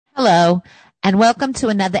Hello, and welcome to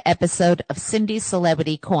another episode of Cindy's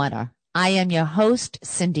Celebrity Corner. I am your host,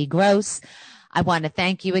 Cindy Gross. I want to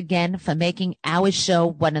thank you again for making our show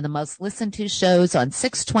one of the most listened to shows on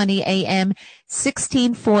 620 AM,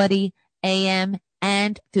 1640 AM,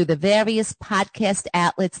 and through the various podcast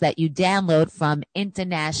outlets that you download from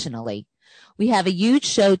internationally. We have a huge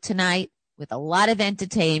show tonight with a lot of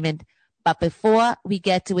entertainment. But before we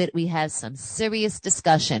get to it, we have some serious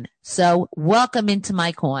discussion. So welcome into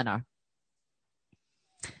my corner.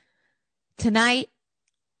 Tonight,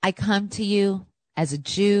 I come to you as a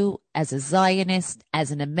Jew, as a Zionist,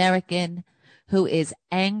 as an American who is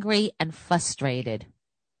angry and frustrated.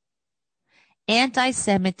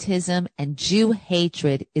 Anti-Semitism and Jew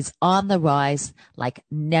hatred is on the rise like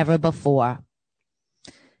never before.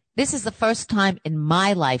 This is the first time in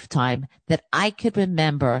my lifetime that I could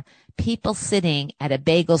remember people sitting at a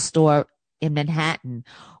bagel store in Manhattan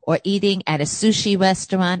or eating at a sushi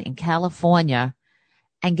restaurant in California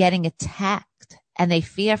and getting attacked, and they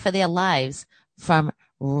fear for their lives from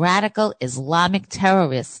radical Islamic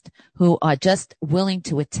terrorists who are just willing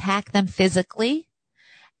to attack them physically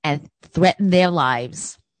and threaten their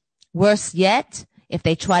lives. Worse yet, if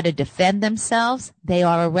they try to defend themselves, they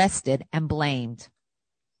are arrested and blamed.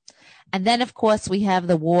 And then, of course, we have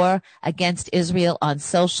the war against Israel on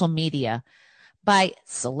social media by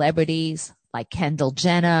celebrities like Kendall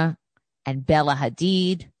Jenner and Bella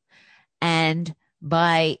Hadid, and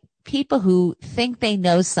by people who think they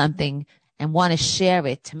know something and want to share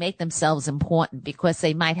it to make themselves important because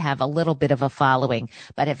they might have a little bit of a following,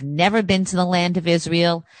 but have never been to the land of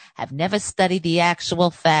Israel, have never studied the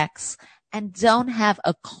actual facts, and don't have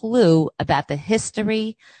a clue about the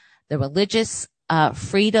history, the religious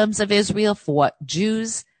freedoms of Israel for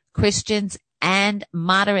Jews, Christians, and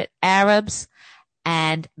moderate Arabs,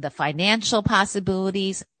 and the financial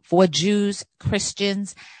possibilities for Jews,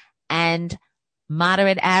 Christians, and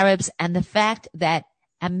moderate Arabs, and the fact that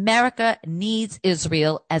America needs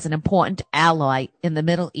Israel as an important ally in the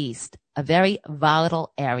Middle East, a very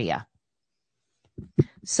volatile area.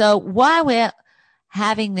 So while we're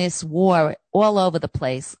having this war all over the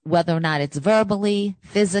place, whether or not it's verbally,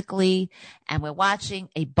 physically, and we're watching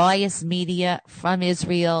a biased media from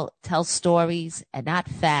Israel tell stories and not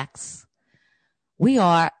facts, we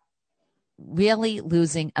are really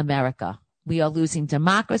losing America. We are losing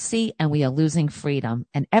democracy and we are losing freedom.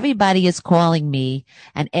 And everybody is calling me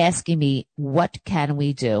and asking me, what can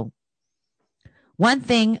we do? One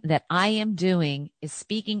thing that I am doing is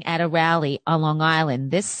speaking at a rally on Long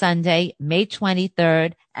Island this Sunday, May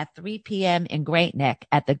 23rd at 3 p.m. in Great Neck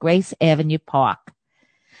at the Grace Avenue Park.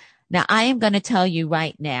 Now, I am going to tell you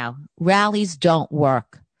right now, rallies don't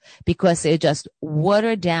work because they're just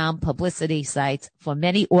watered down publicity sites for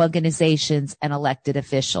many organizations and elected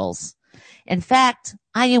officials. In fact,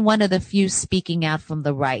 I am one of the few speaking out from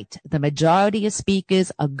the right. The majority of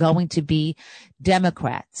speakers are going to be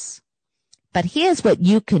Democrats. But here's what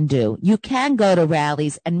you can do. You can go to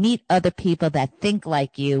rallies and meet other people that think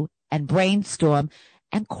like you and brainstorm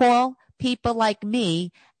and call people like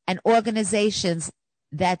me and organizations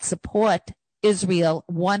that support Israel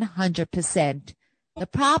 100%. The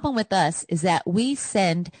problem with us is that we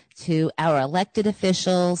send to our elected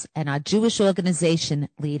officials and our Jewish organization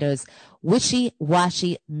leaders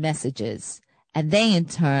wishy-washy messages, and they in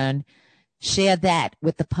turn share that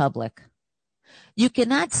with the public. You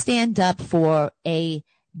cannot stand up for a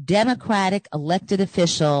Democratic elected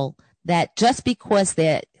official that just because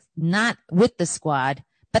they're not with the squad,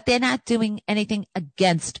 but they're not doing anything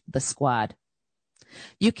against the squad.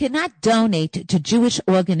 You cannot donate to Jewish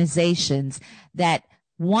organizations that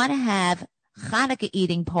want to have Hanukkah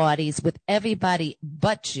eating parties with everybody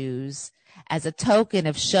but Jews as a token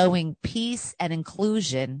of showing peace and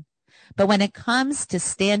inclusion. But when it comes to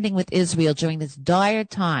standing with Israel during this dire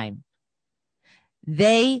time,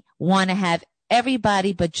 they want to have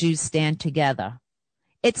everybody but Jews stand together.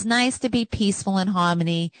 It's nice to be peaceful and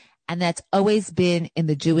harmony, and that's always been in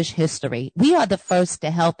the Jewish history. We are the first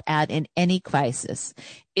to help out in any crisis.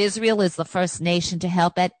 Israel is the first nation to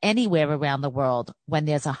help out anywhere around the world when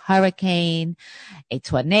there's a hurricane, a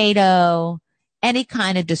tornado, any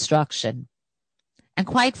kind of destruction. And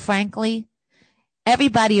quite frankly,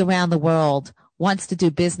 everybody around the world wants to do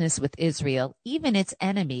business with Israel, even its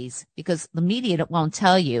enemies, because the media won't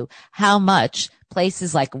tell you how much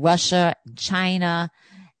places like Russia, China,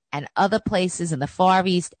 and other places in the Far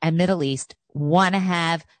East and Middle East want to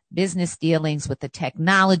have business dealings with the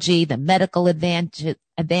technology, the medical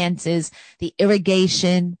advances, the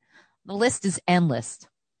irrigation. The list is endless.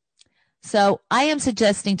 So I am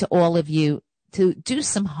suggesting to all of you to do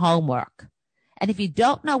some homework And if you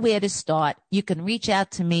don't know where to start, you can reach out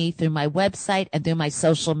to me through my website and through my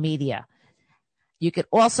social media. You could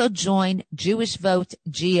also join Jewish Vote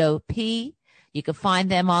GOP. You can find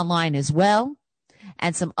them online as well,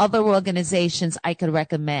 and some other organizations I could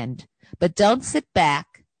recommend. But don't sit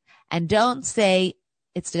back and don't say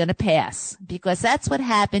it's going to pass, because that's what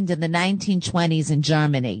happened in the 1920s in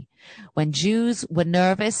Germany, when Jews were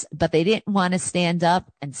nervous, but they didn't want to stand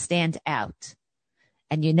up and stand out.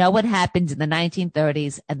 And you know what happened in the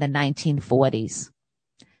 1930s and the 1940s.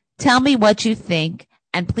 Tell me what you think,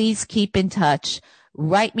 and please keep in touch.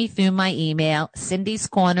 Write me through my email,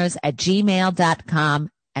 cindyscorners@gmail.com,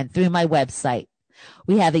 and through my website.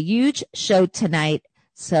 We have a huge show tonight,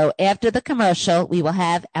 so after the commercial, we will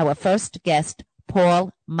have our first guest,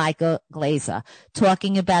 Paul Michael Glaser,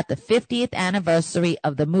 talking about the 50th anniversary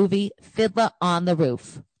of the movie Fiddler on the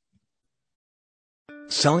Roof.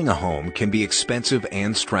 Selling a home can be expensive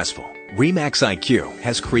and stressful. RE/MAX IQ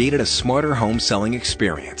has created a smarter home selling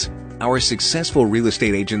experience. Our successful real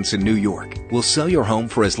estate agents in New York will sell your home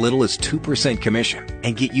for as little as 2% commission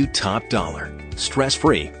and get you top dollar,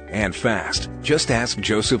 stress-free, and fast. Just ask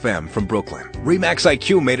Joseph M. from Brooklyn. RE/MAX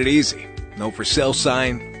IQ made it easy. No for sale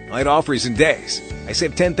sign, light offers in days. I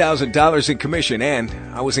saved $10,000 in commission and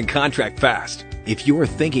I was in contract fast. If you are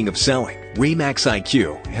thinking of selling, RE/MAX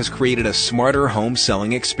IQ has created a smarter home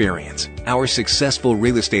selling experience. Our successful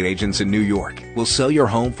real estate agents in New York will sell your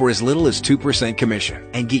home for as little as 2% commission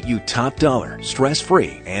and get you top dollar,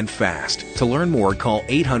 stress-free, and fast. To learn more, call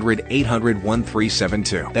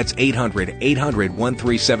 800-800-1372. That's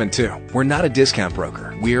 800-800-1372. We're not a discount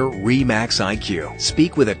broker. We're RE/MAX IQ.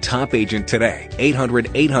 Speak with a top agent today.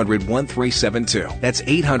 800-800-1372. That's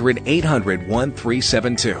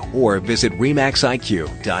 800-800-1372. Or visit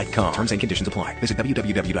RE/MAXIQ.com. Terms and conditions apply. Visit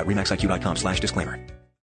www.remaxiq.com/disclaimer.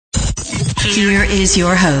 Here is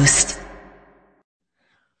your host.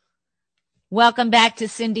 Welcome back to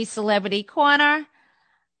Cindy Celebrity Corner.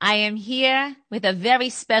 I am here with a very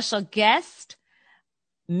special guest.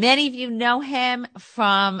 Many of you know him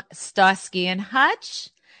from Starsky and Hutch,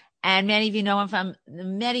 and many of you know him from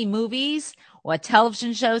many movies or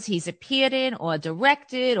television shows he's appeared in or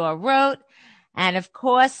directed or wrote. And of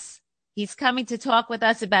course, he's coming to talk with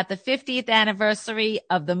us about the 50th anniversary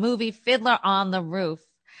of the movie Fiddler on the Roof.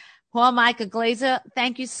 Paul Michael Glaser,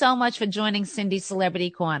 thank you so much for joining Cindy Celebrity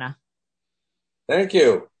Corner. Thank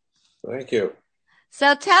you. Thank you.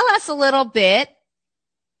 So tell us a little bit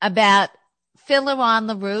about Fiddler on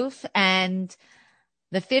the Roof and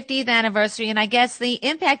the 50th anniversary, and I guess the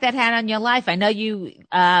impact that had on your life. I know you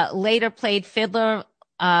later played Fiddler,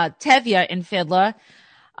 Tevye in Fiddler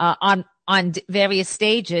on various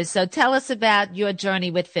stages. So tell us about your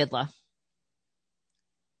journey with Fiddler.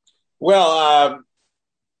 Well,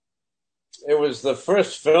 it was the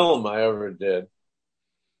first film I ever did.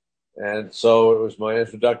 And so it was my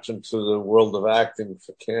introduction to the world of acting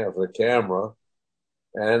for the camera.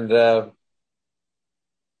 And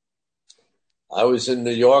I was in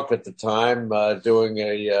New York at the time doing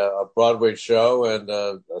a Broadway show and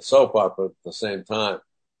a soap opera at the same time.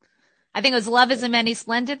 I think it was Love is a Many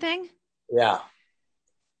Splendid Thing? Yeah.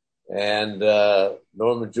 And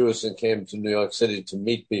Norman Jewison came to New York City to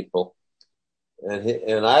meet people.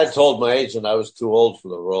 And I told my agent I was too old for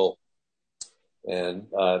the role.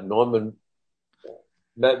 And Norman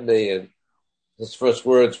met me, and his first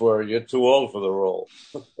words were, "You're too old for the role."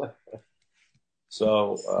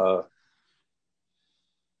 So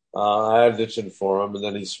I auditioned for him, and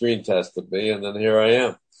then he screen tested me, and then here I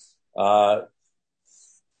am.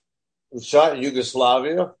 It was shot in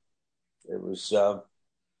Yugoslavia. It was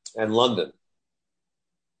in London.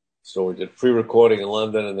 So we did pre-recording in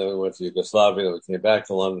London, and then we went to Yugoslavia, and we came back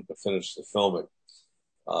to London to finish the filming.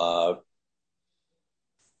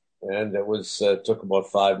 And it was took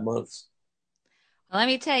about 5 months. Well, let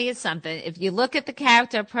me tell you something. If you look at the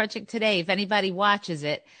character of Perchik today, if anybody watches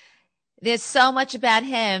it, there's so much about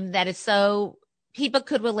him that is so people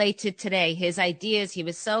could relate to today. His ideas, he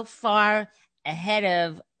was so far ahead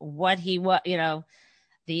of what he was,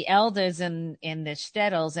 the elders in the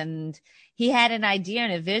shtetls, and he had an idea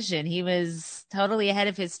and a vision. He was totally ahead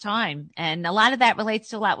of his time. And a lot of that relates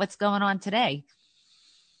to what's going on today.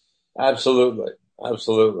 Absolutely.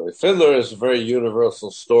 Absolutely. Fiddler is a very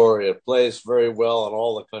universal story. It plays very well in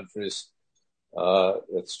all the countries.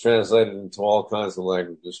 It's translated into all kinds of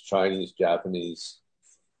languages: Chinese, Japanese,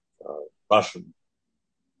 Russian,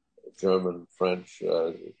 German, French.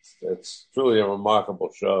 It's truly a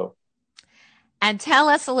remarkable show. And tell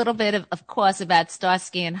us a little bit, of course, about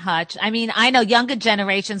Starsky and Hutch. I mean, I know younger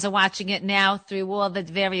generations are watching it now through all the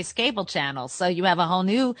various cable channels. So you have a whole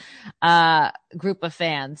new group of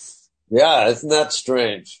fans. Yeah, isn't that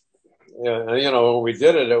strange? Yeah, when we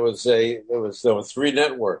did it, there were three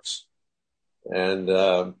networks, and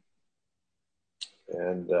if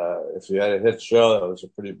you had a hit show, that was a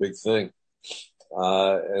pretty big thing.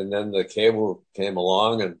 And then the cable came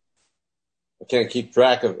along, and I can't keep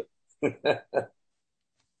track of it.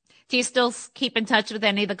 Do you still keep in touch with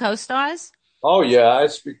any of the co-stars? Oh yeah, I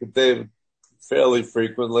speak with David fairly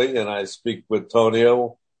frequently, and I speak with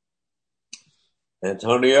Antonio, and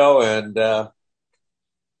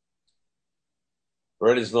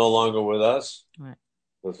Freddie's no longer with us. Right.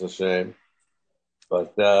 It's a shame,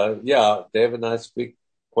 but yeah, David and I speak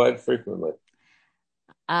quite frequently.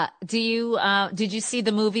 Did you see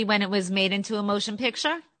the movie when it was made into a motion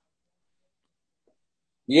picture?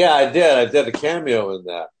 Yeah, I did. I did a cameo in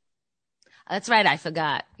that. That's right. I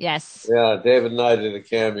forgot. Yes. Yeah, David and I did a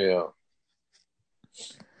cameo.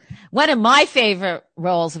 One of my favorite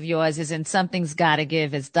roles of yours is in Something's Gotta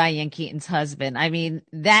Give as Diane Keaton's husband. I mean,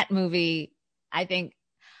 that movie, I think,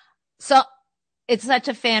 so it's such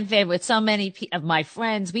a fan favorite. So many of my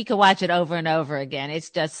friends, we could watch it over and over again. It's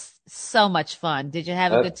just so much fun. Did you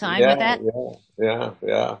have a good time with that? Yeah.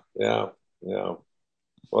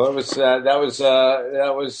 Well, that was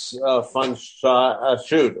a fun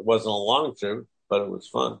shoot. It wasn't a long shoot, but it was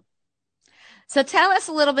fun. So tell us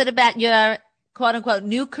a little bit about your quote unquote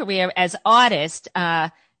new career as artist.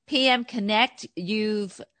 PM Connect, you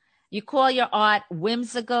call your art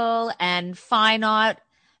whimsical and fine art.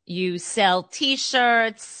 You sell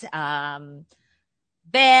T-shirts,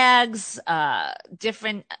 bags,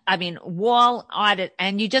 wall art,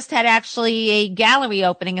 and you just had actually a gallery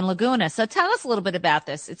opening in Laguna. So tell us a little bit about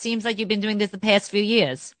this. It seems like you've been doing this the past few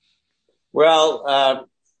years. Well,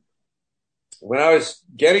 when I was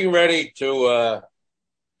getting ready to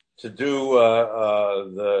do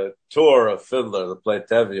the tour of Fiddler, the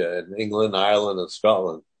Playtevia in England, Ireland, and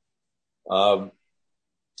Scotland,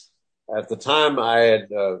 at the time I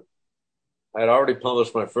had already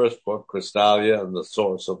published my first book, Crystalia and the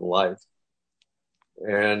Source of Light.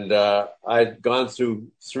 And I'd gone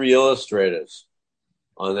through 3 illustrators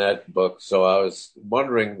on that book. So I was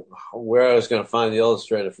wondering where I was going to find the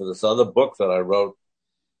illustrator for this other book that I wrote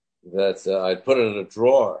that I'd put it in a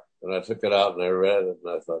drawer. And I took it out and I read it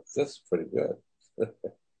and I thought, this is pretty good.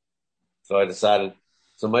 So I decided,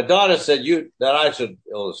 so my daughter said that I should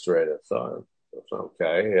illustrate it. So I thought,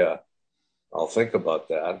 okay, yeah, I'll think about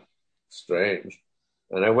that. Strange.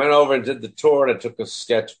 And I went over and did the tour, and I took a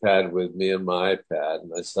sketch pad with me and my iPad,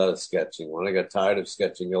 and I started sketching. When I got tired of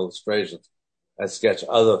sketching illustrations, I sketched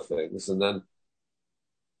other things. And then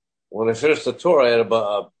when I finished the tour, I had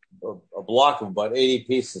about a block of about 80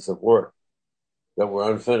 pieces of work that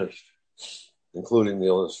were unfinished, including the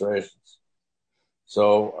illustrations.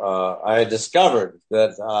 So I had discovered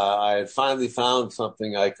that I had finally found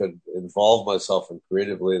something I could involve myself in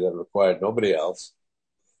creatively that required nobody else,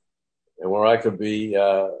 and where I could be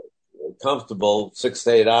comfortable 6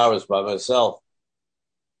 to 8 hours by myself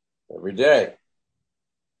every day.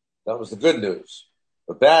 That was the good news.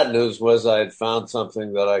 The bad news was I had found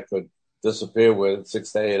something that I could disappear with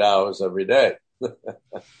 6 to 8 hours every day.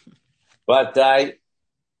 But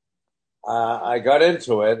I got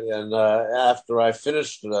into it, and after I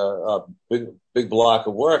finished a big block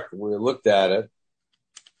of work, we looked at it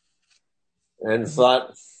and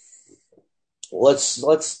thought,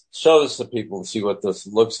 let's show this to people and see what this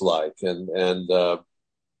looks like, and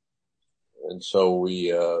so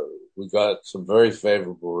we got some very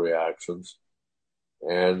favorable reactions,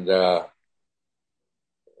 and then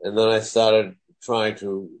I started trying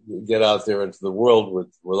to get out there into the world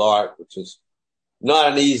with art, which is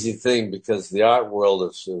not an easy thing because the art world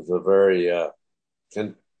is a very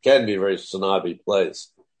can be a very snobby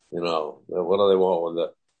place. You know, what do they want with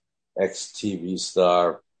the ex-TV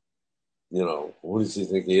star? You know, who does he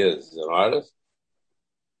think he is? An artist?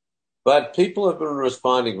 But people have been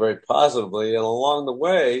responding very positively, and along the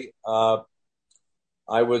way, I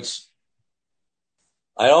always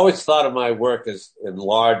thought of my work as in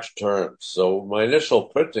large terms. So my initial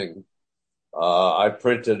printing, I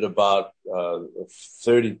printed about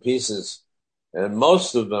 30 pieces, and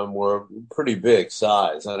most of them were pretty big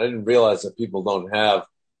size. And I didn't realize that people don't have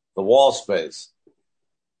the wall space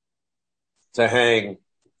to hang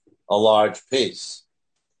a large piece.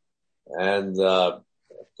 And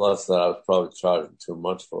plus that I was probably charging too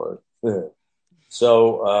much for it.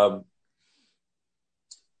 So,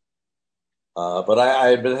 but I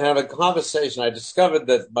had been having a conversation. I discovered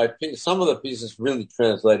that some of the pieces really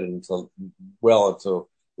translated into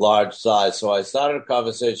large size. So I started a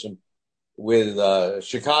conversation with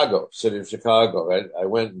city of Chicago. I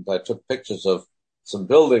went and I took pictures of some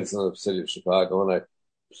buildings in the city of Chicago, and I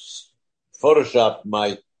photoshopped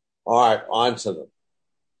my art onto them.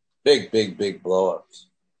 Big blow-ups.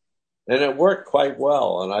 And it worked quite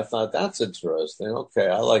well. And I thought, that's interesting. Okay,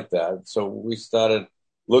 I like that. So we started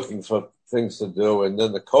looking for things to do. And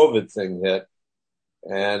then the COVID thing hit.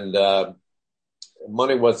 And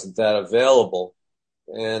money wasn't that available.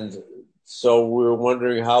 And so we were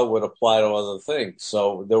wondering how it would apply to other things.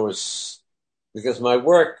 So there was, because my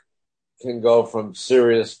work can go from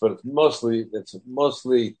serious, but it's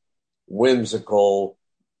mostly whimsical.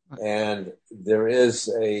 And there is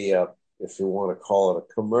a, if you want to call it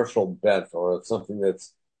a commercial bent, or it's something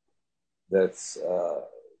that's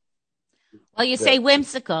well, you say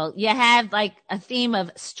whimsical. You have like a theme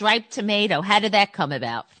of striped tomato. How did that come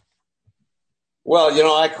about? Well, you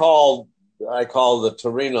know, I call the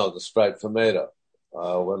Torino the striped tomato.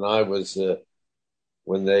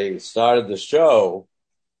 When they started the show,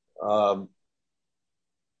 the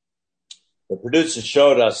producer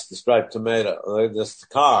showed us the striped tomato, this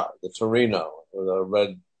car, the Torino,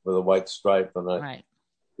 with a white stripe, and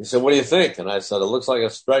he said, "What do you think?" And I said, "It looks like a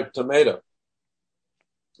striped tomato."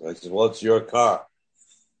 And I said, "Well, it's your car."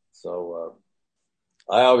 So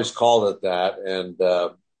I always called it that, and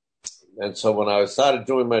so when I started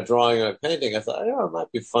doing my drawing and painting, I thought, it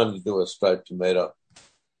might be fun to do a striped tomato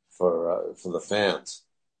for the fans,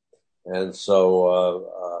 and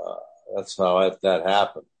so that's how that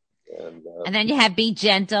happened. And then you have Be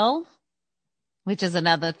Gentle, which is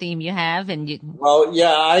another theme you have. Well,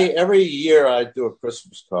 yeah, every year I do a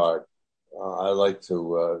Christmas card. I like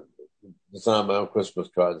to design my own Christmas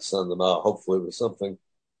card and send them out, hopefully with some kind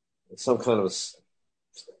of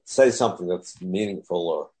say something that's meaningful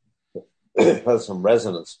or has some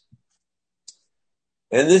resonance.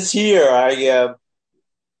 And this year,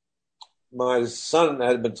 my son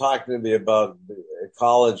had been talking to me about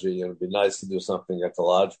ecology, and it'd be nice to do something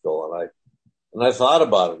ecological. And I thought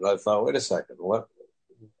about it, and I thought, wait a second, what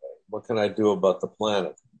can I do about the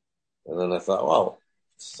planet? And then I thought, well,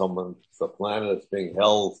 the planet is being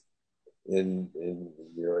held in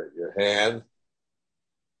your hand,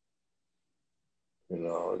 and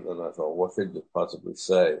then I thought, what could you possibly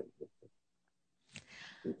say?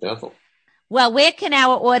 Be gentle. Well, where can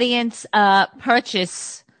our audience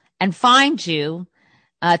purchase and find you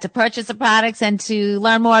to purchase the products and to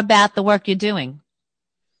learn more about the work you're doing?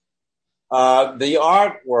 The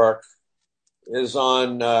artwork is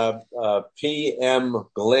on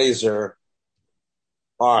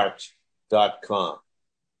pmglazerart.com.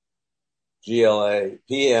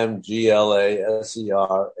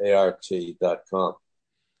 pmglazerart.com.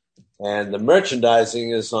 And the merchandising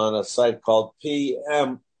is on a site called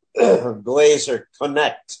PM Glazer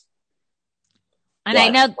Connect. And I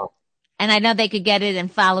know they could get it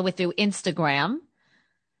and follow it through Instagram.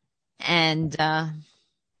 And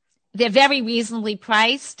they're very reasonably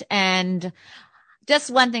priced. And just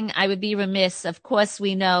one thing I would be remiss, of course,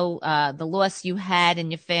 we know the loss you had in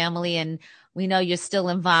your family, and we know you're still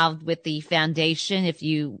involved with the foundation. If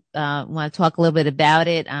you want to talk a little bit about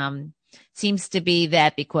it, seems to be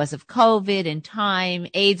that because of COVID and time,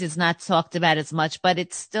 AIDS is not talked about as much, but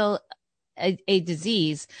it's still a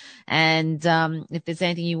disease. And if there's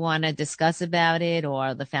anything you want to discuss about it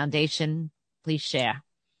or the foundation, please share.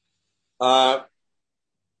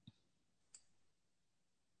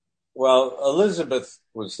 Well, Elizabeth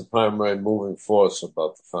was the primary moving force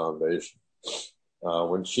about the foundation.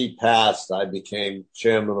 When she passed, I became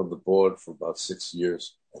chairman of the board for about 6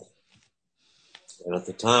 years. And at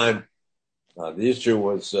the time, the issue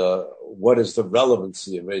was, what is the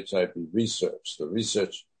relevancy of HIV research? The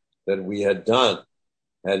research that we had done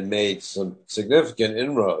had made some significant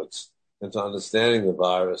inroads into understanding the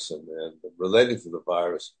virus and relating to the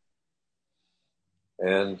virus.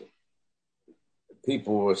 And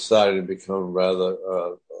people were starting to become rather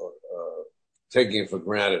taking it for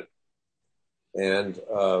granted. And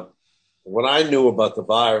what I knew about the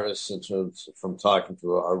virus in terms from talking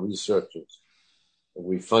to our researchers,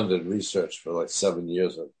 we funded research for like 7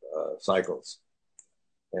 years of cycles.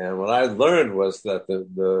 And what I learned was that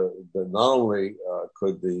the not only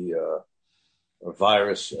could the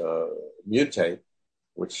virus mutate,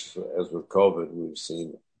 which as with COVID, we've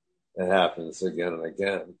seen it happens again and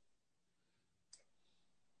again,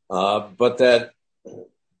 but that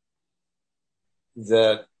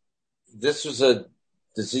this was a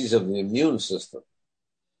disease of the immune system.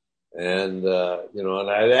 And, and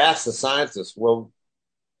I'd asked the scientists, well,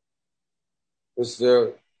 is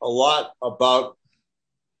there a lot about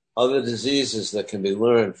other diseases that can be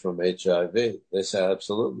learned from HIV? They said,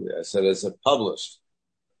 absolutely. I said, is it published?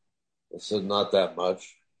 They said, not that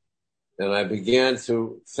much. And I began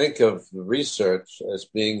to think of the research as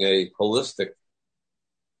being a holistic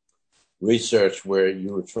research where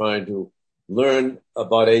you were trying to learn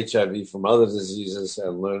about HIV from other diseases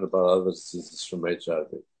and learn about other diseases from HIV.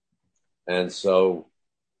 And so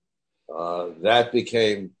that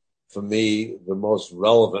became, for me, the most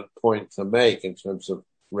relevant point to make in terms of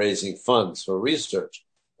raising funds for research.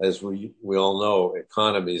 As we all know,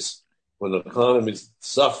 when economies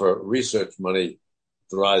suffer, research money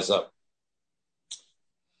dries up.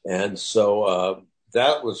 And so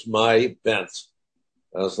that was my bent.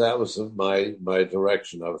 That was my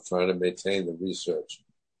direction. I was trying to maintain the research.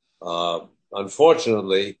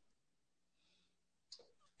 Unfortunately,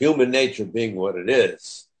 human nature being what it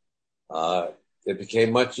is, it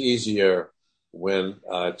became much easier when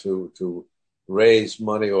to raise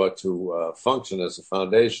money or to function as a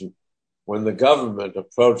foundation when the government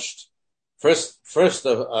approached. First,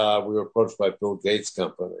 we were approached by Bill Gates'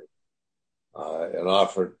 company and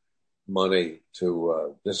offered money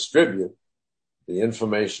to distribute the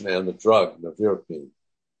information and the drug, nevirapine,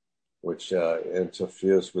 which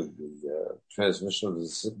interferes with the transmission of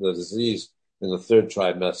the disease in the third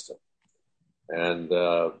trimester. And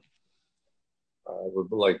it would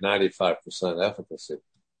be like 95% efficacy.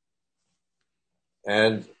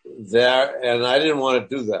 And I didn't want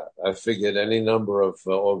to do that. I figured any number of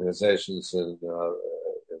organizations in the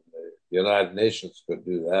United Nations could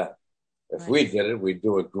do that. If we did it, we'd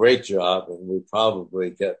do a great job, and we'd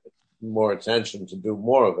probably get more attention to do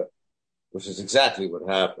more of it, which is exactly what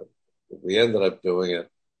happened. We ended up doing it.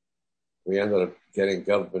 We ended up getting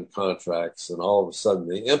government contracts, and all of a sudden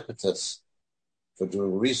the impetus for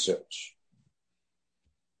doing research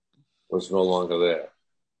was no longer there.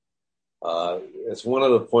 It's one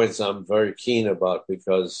of the points I'm very keen about,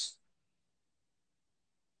 because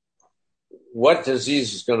what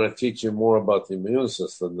disease is going to teach you more about the immune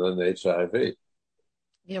system than HIV?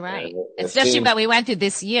 You're right. Especially what we went through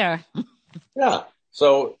this year. Yeah.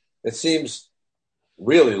 So it seems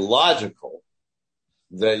really logical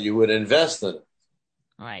that you would invest in it.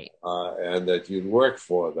 Right. And that you'd work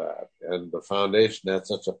for that. And the foundation had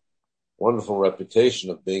such a wonderful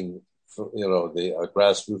reputation of being, a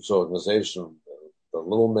grassroots organization, the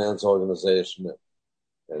little man's organization,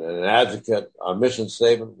 and an advocate. Our mission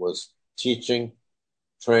statement was teaching,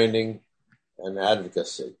 training, and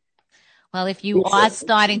advocacy. Well, if you are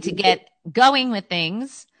starting to get going with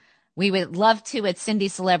things, we would love to, at Cindy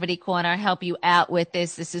Celebrity Corner, help you out with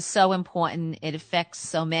this. This is so important. It affects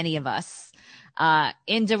so many of us.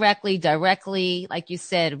 Indirectly, directly, like you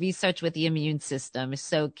said, research with the immune system is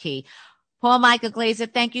so key. Paul Michael Glaser,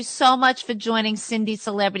 thank you so much for joining Cindy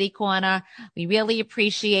Celebrity Corner. We really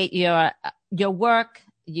appreciate your work.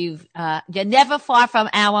 You're never far from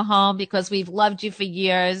our home, because we've loved you for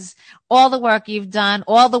years. All the work you've done,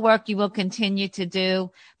 all the work you will continue to do.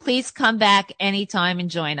 Please come back anytime and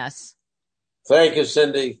join us. Thank you,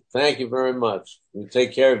 Cindy. Thank you very much. You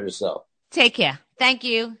take care of yourself. Take care. Thank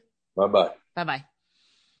you. Bye-bye. Bye-bye.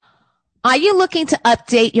 Are you looking to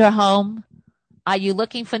update your home? Are you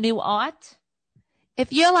looking for new art?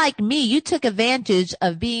 If you're like me, you took advantage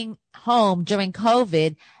of being home during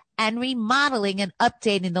COVID and remodeling and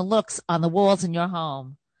updating the looks on the walls in your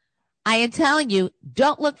home. I am telling you,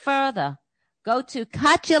 don't look further. Go to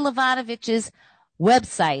Katya Levanovich's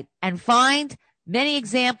website and find many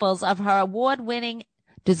examples of her award-winning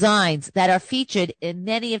designs that are featured in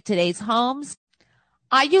many of today's homes.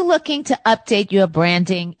 Are you looking to update your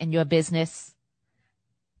branding and your business?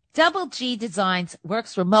 Double G Designs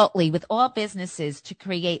works remotely with all businesses to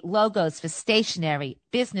create logos for stationery,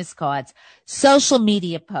 business cards, social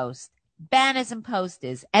media posts, banners and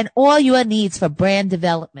posters, and all your needs for brand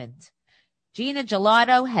development. Gina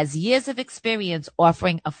Gelato has years of experience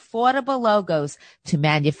offering affordable logos to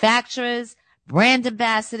manufacturers, brand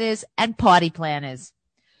ambassadors, and party planners.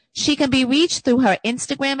 She can be reached through her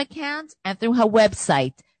Instagram account and through her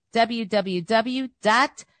website,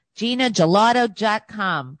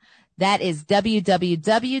 www.ginagelato.com. That is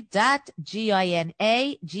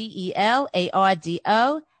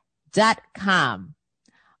www.ginagelato.com.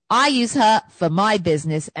 I use her for my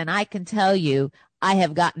business, and I can tell you I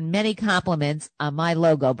have gotten many compliments on my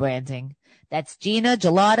logo branding. That's Gina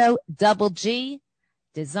Gelato, G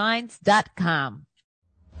Designs.com.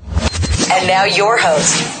 And now your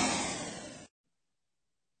host.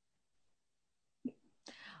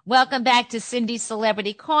 Welcome back to Cindy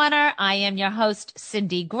Celebrity Corner. I am your host,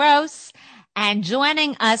 Cindy Gross. And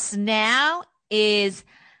joining us now is,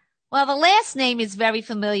 well, the last name is very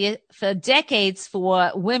familiar for decades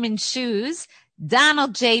for women's shoes,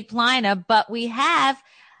 Donald J. Pliner. But we have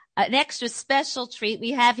an extra special treat.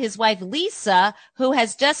 We have his wife, Lisa, who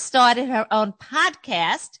has just started her own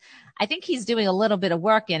podcast. I think he's doing a little bit of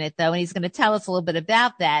work in it, though, and he's going to tell us a little bit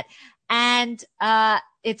about that. And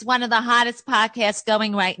it's one of the hottest podcasts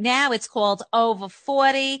going right now. It's called Over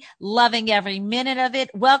 40, loving every minute of it.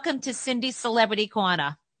 Welcome to Cindy's Celebrity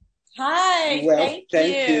Corner. Hi, Well,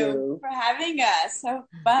 thank you for having us. So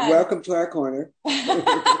fun. Welcome to our corner,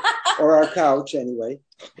 or our couch anyway.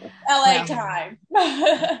 LA time.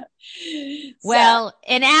 Well,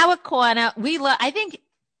 in our corner, I think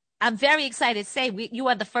I'm very excited to say you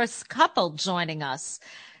are the first couple joining us.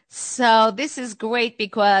 So this is great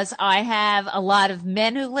because I have a lot of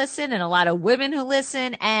men who listen and a lot of women who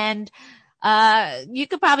listen, and you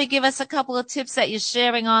could probably give us a couple of tips that you're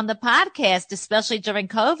sharing on the podcast, especially during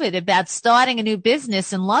COVID, about starting a new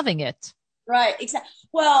business and loving it. Right. Exactly.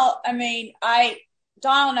 Well, I mean,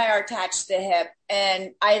 Donald and I are attached to the hip,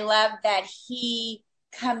 and I love that he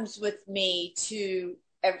comes with me to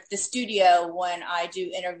the studio when I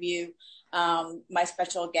do interview my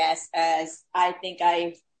special guests, as I think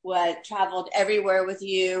I've traveled everywhere with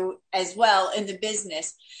you as well in the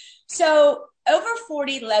business. So over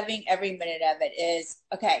 40, loving every minute of it is,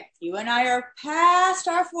 okay, you and I are past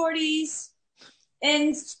our 40s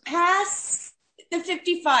and past the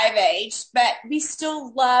 55 age, but we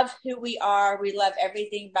still love who we are. We love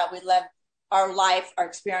everything about, we love our life, our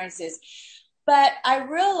experiences. But I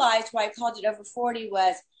realized why I called it Over 40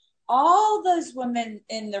 was all those women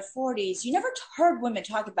in their 40s. You never heard women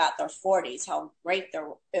talk about their 40s, how great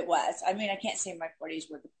it was. I mean, I can't say my 40s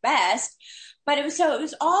were the best, but it was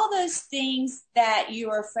all those things that you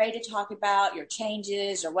were afraid to talk about, your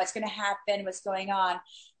changes or what's going to happen, what's going on.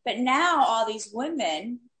 But now all these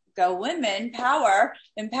women, go women, power,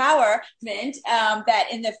 empowerment, that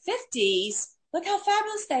in the 50s, look how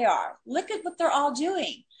fabulous they are. Look at what they're all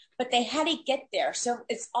doing. But they had to get there. So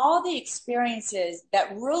it's all the experiences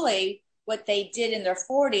that really what they did in their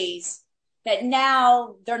 40s that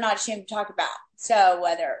now they're not ashamed to talk about. So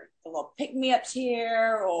whether the little pick-me-ups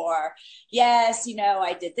here or, yes,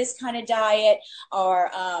 I did this kind of diet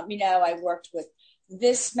or, I worked with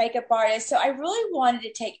this makeup artist. So I really wanted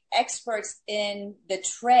to take experts in the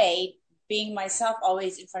trade, being myself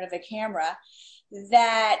always in front of a camera,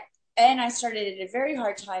 and I started at a very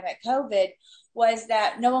hard time at COVID, was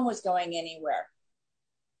that no one was going anywhere.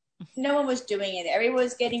 No one was doing it. Everyone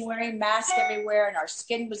was wearing masks everywhere, and our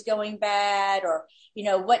skin was going bad, or,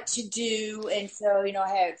 what to do. And so, I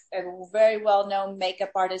have a very well-known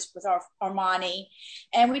makeup artist with Armani,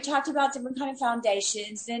 and we talked about different kind of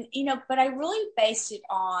foundations and, but I really based it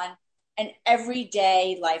on an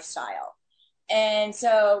everyday lifestyle. And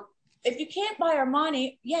so if you can't buy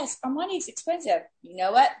Armani, yes, Armani is expensive. You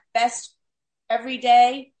know what? Best every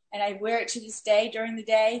day, and I wear it to this day during the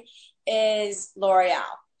day, is L'Oreal.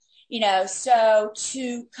 So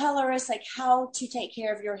to colorists, like how to take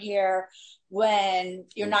care of your hair when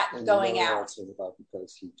you're not going out. About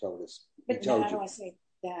because he told us. But I don't want to say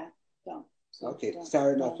that. Don't. Okay,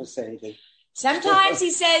 sorry not to say anything. Sometimes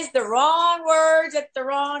he says the wrong words at the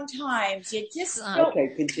wrong times. You just don't. Okay,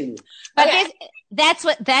 continue. But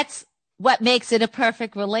that's what makes it a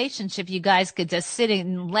perfect relationship. You guys could just sit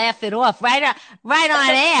and laugh it off right on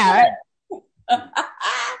air.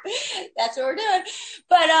 That's what we're doing.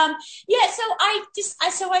 But so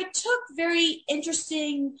I took very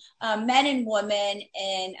interesting men and women,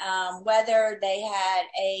 and whether they had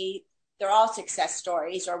they're all success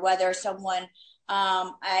stories, or whether someone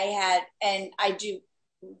I do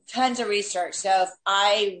tons of research. So if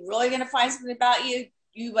I really going to find something about you,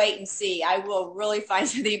 you wait and see. I will really find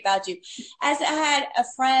something about you. As I had a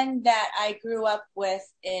friend that I grew up with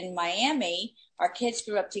in Miami. Our kids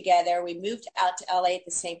grew up together. We moved out to LA at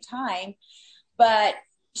the same time, but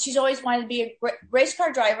she's always wanted to be a race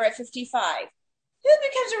car driver at 55. Who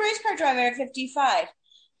becomes a race car driver at 55?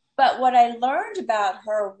 But what I learned about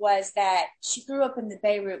her was that she grew up in the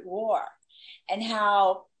Beirut War, and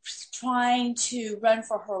how trying to run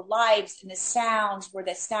for her lives, and the sounds were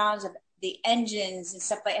the sounds of the engines and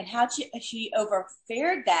stuff like, and how she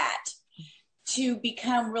overfared that to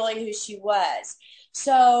become really who she was.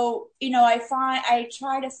 So, I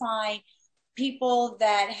try to find people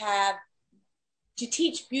that have to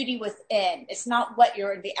teach beauty within. It's not what you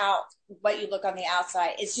look on the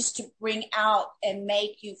outside. It's just to bring out and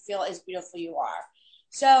make you feel as beautiful you are.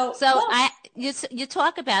 So you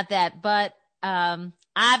talk about that, but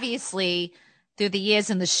obviously through the years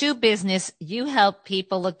in the shoe business, you help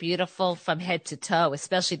people look beautiful from head to toe,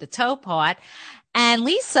 especially the toe part. And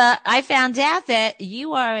Lisa, I found out that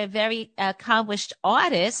you are a very accomplished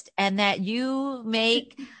artist, and that you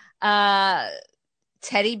make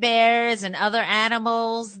teddy bears and other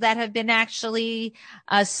animals that have been actually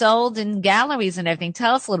sold in galleries and everything.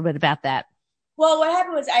 Tell us a little bit about that. Well, what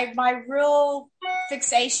happened was my real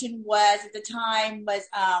fixation was at the time was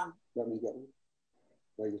Let me get one.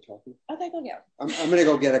 While you're talking. Okay, go get one. I'm going to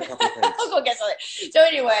go get a couple things. I'll go get something. So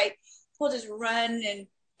anyway, we'll just run and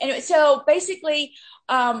anyway. So basically,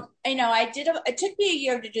 it took me a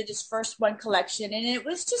year to do this first one collection, and it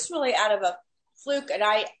was just really out of a fluke. And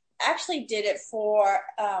I actually did it for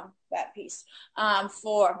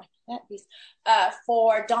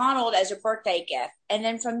for Donald as a birthday gift. And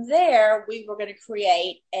then from there, we were going to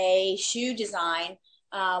create a shoe design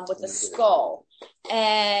with a skull.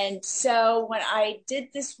 And so when I did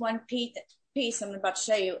this one piece I'm about to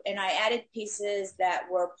show you, and I added pieces that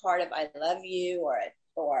were part of I Love You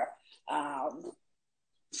or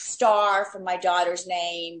star from my daughter's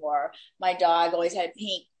name, or my dog always had a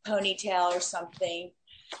pink ponytail or something.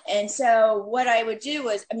 And so what I would do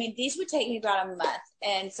was, these would take me about a month.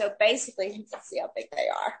 And so basically, let's see how big they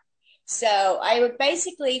are. So I would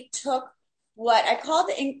basically took what I called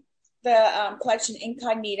the collection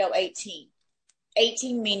Incognito 18.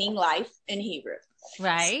 18 meaning life in Hebrew.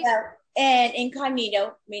 Right. So, and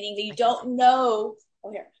incognito meaning that you don't know.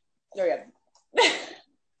 Oh, here. There we go.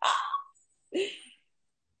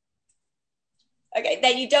 Okay,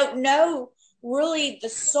 that you don't know really the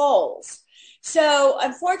souls. So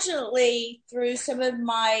unfortunately, through some of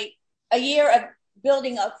a year of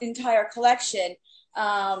building up the entire collection,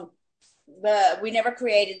 we never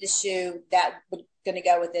created the shoe that was going to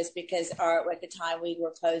go with this because at the time we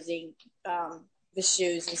were closing the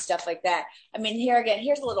shoes and stuff like that.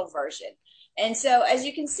 Here's a little version. And so as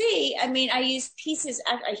you can see, I use pieces,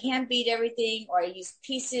 I hand beat everything, or I use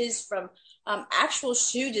pieces from actual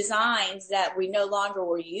shoe designs that we no longer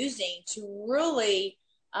were using to really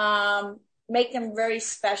make them very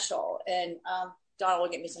special. And Donna will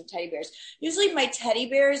get me some teddy bears. Usually my teddy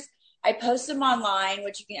bears, I post them online,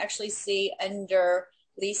 which you can actually see under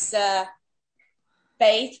Lisa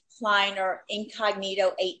Faith Kleiner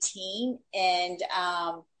Incognito 18. And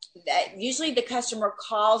that usually the customer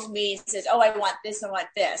calls me and says, oh, I want this, I want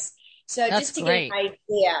this. So That's just to great. get an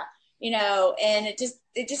idea, and it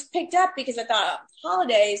just picked up because I thought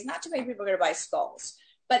holidays, not too many people are going to buy skulls,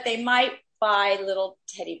 but they might buy little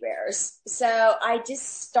teddy bears. So I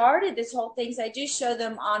just started this whole thing. So I do show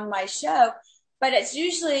them on my show, but it's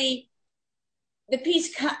usually the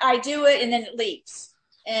piece, I do it and then it leaves.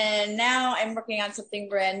 And now I'm working on something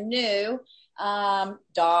brand new.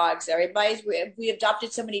 Dogs. We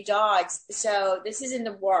adopted so many dogs. So this is in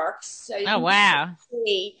the works. So wow.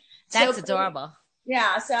 See. That's adorable.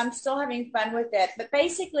 Yeah. So I'm still having fun with it. But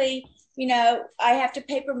basically, I have to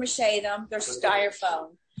paper mache them. They're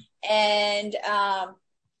styrofoam. And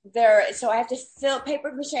so I have to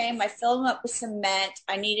paper mache them. I fill them up with cement.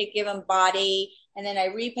 I need to give them body. And then I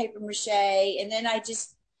re-paper mache. And then I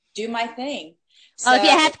just do my thing. So, if you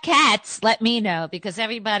have cats, let me know, because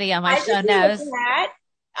everybody on my show knows.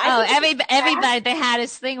 Everybody, they had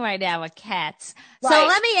this thing right now with cats. Right. So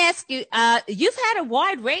let me ask you, you've had a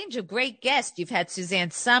wide range of great guests. You've had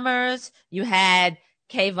Suzanne Summers, you had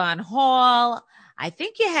Kayvon Hall. I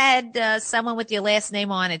think you had someone with your last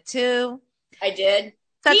name on it too. I did.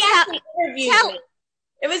 So he actually interviewed me.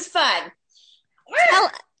 It was fun.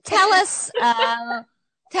 Tell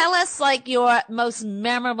us like your most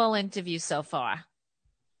memorable interview so far.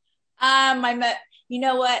 You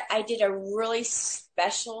know what? I did a really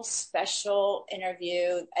special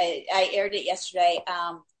interview. I aired it yesterday.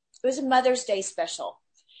 It was a Mother's Day special.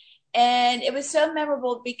 And it was so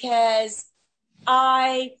memorable because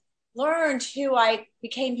I learned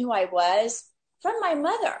became who I was from my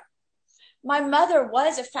mother. My mother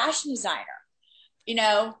was a fashion designer,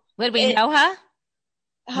 Would we know her?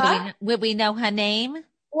 Huh? Would we know her name?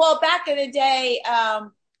 Well, back in the day,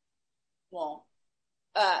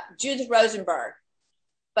 Judith Rosenberg,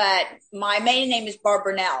 but my maiden name is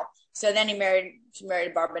Barbernell. So then she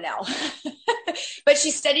married Barbernell. But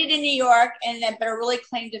she studied in New York, but her really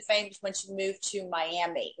claim to fame is when she moved to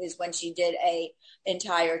Miami, is when she did a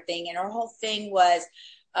entire thing. And her whole thing was,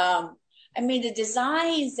 the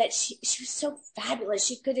designs that she was so fabulous.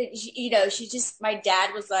 She couldn't, my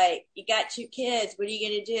dad was like, you got 2 kids. What are you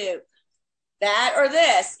going to do? That or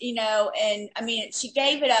this, and she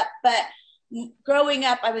gave it up. But growing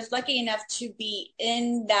up, I was lucky enough to be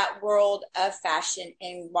in that world of fashion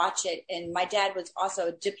and watch it. And my dad was also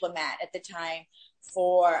a diplomat at the time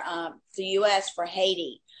for the U.S. for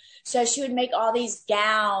Haiti. So she would make all these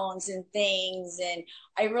gowns and things. And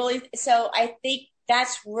I think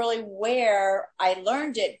that's really where I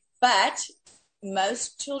learned it. But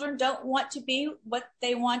most children don't want to be what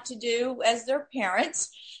they want to do as their parents.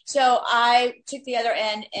 So I took the other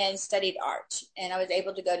end and studied art. And I was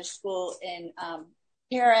able to go to school in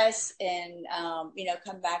Paris and,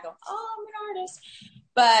 come back and go, oh, I'm an artist.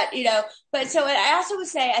 But, so I also would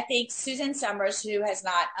say, I think Susan Summers, who has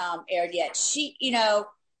not aired yet, she, it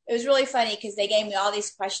was really funny because they gave me all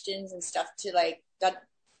these questions and stuff to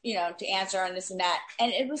to answer on this and that.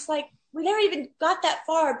 And it was like, we never even got that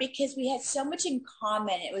far because we had so much in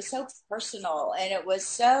common. It was so personal and it was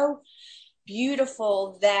so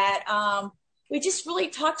beautiful that we just really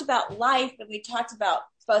talked about life, and we talked about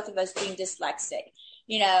both of us being dyslexic,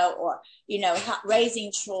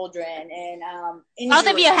 raising children and both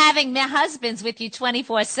of you having their husbands with you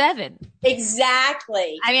 24/7.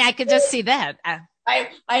 Exactly. I mean, I could just see that.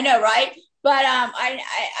 I know, right? But I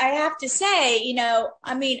have to say,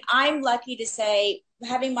 I'm lucky to say,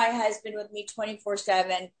 having my husband with me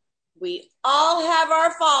 24/7, we all have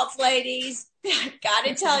our faults, ladies. Got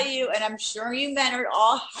to tell you, and I'm sure you men are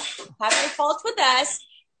all have your faults with us.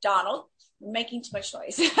 Donald, we're making too much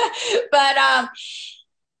noise. But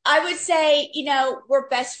I would say, we're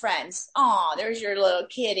best friends. Oh, there's your little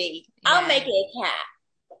kitty. Yeah. I'll make it a cat.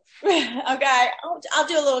 Okay, I'll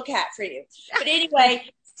do a little cat for you. But anyway,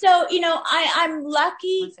 so, I'm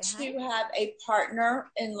lucky to have a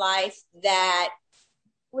partner in life that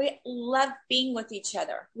we love being with each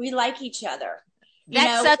other. We like each other.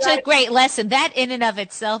 That's such a great lesson. That in and of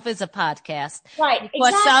itself is a podcast. Right.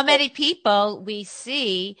 Because so many people we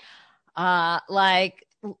see, reevaluate.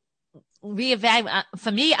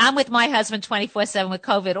 For me, I'm with my husband 24/7 with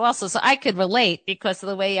COVID also, so I could relate because of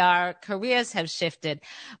the way our careers have shifted.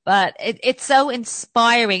 But it's so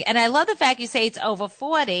inspiring. And I love the fact you say it's over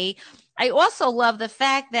 40. I also love the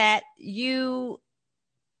fact that your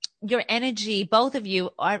energy, both of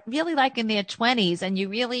you are really like in their 20s, and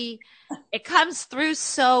it comes through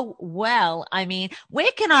so well. I mean,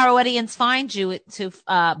 where can our audience find you to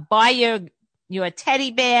buy your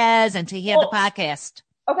teddy bears and to hear the podcast?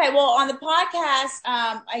 Okay, well, on the podcast,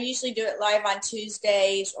 I usually do it live on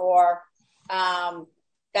Tuesdays, or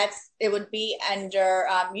it would be under,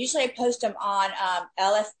 usually I post them on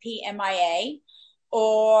LFPMIA,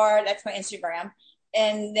 or that's my Instagram,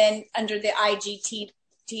 and then under the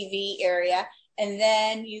IGTV area. And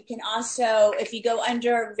then you can also, if you go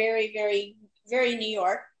under very, very, very New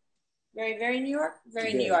York,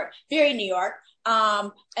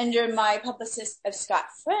 under my publicist of Scott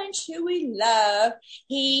French, who we love,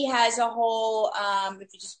 he has a whole,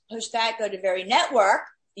 if you just push that, go to Very Network,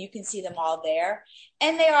 you can see them all there.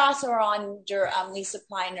 And they also are under Lisa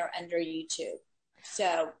Kleiner under YouTube.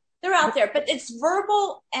 So they're out there, but it's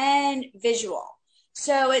verbal and visual.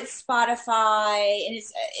 So it's Spotify, and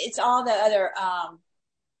it's all the other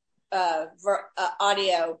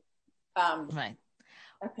audio. Right.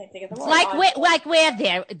 I can't think of the word. Like we're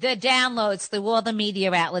there, the downloads through all the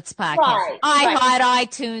media outlets podcast, iHeart,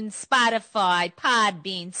 iTunes, Spotify,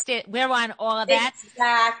 Podbean, we're on all of that.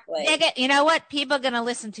 Exactly. You know what? People are going to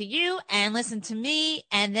listen to you and listen to me,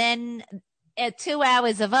 and then 2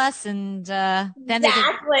 hours of us, and then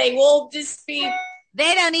we'll just be.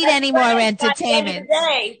 They don't need any more entertainment.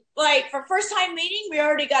 Like, for first time meeting, we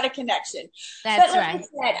already got a connection. That's right. I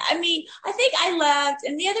said, I think I loved,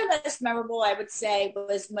 and the other most memorable, I would say,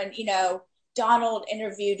 was when, Donald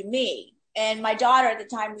interviewed me. And my daughter at the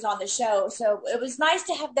time was on the show. So it was nice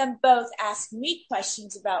to have them both ask me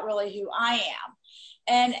questions about really who I am.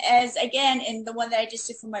 And as, again, in the one that I just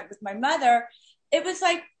did with my mother, it was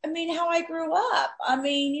like, how I grew up. I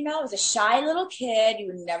was a shy little kid. You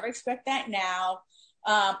would never expect that now.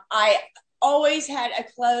 I always had a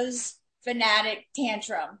clothes fanatic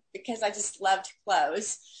tantrum because I just loved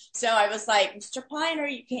clothes. So I was like, Mr. Kleiner,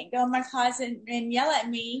 you can't go in my closet and yell at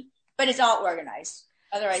me, but it's all organized.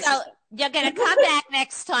 Otherwise, so you're going to come back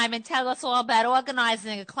next time and tell us all about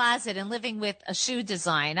organizing a closet and living with a shoe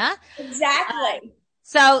designer. Exactly.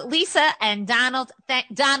 So Lisa and Donald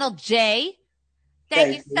J.,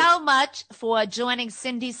 thank you so much for joining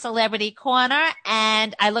Cindy's Celebrity Corner,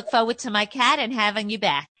 and I look forward to my cat and having you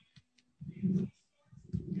back.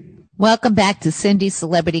 Welcome back to Cindy's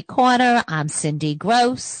Celebrity Corner. I'm Cindy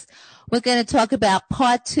Gross. We're going to talk about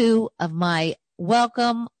part 2 of my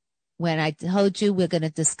welcome, when I told you we're going to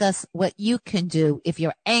discuss what you can do if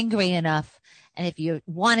you're angry enough and if you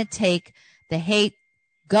want to take the hate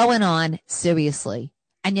going on seriously.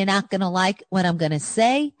 And you're not going to like what I'm going to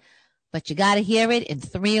say, but you got to hear it in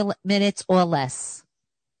 3 minutes or less.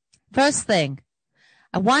 First thing,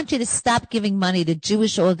 I want you to stop giving money to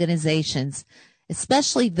Jewish organizations,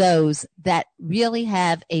 especially those that really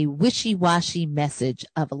have a wishy-washy message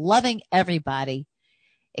of loving everybody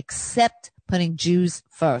except putting Jews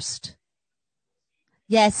first.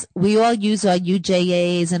 Yes, we all use our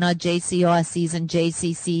UJAs and our JCRCs and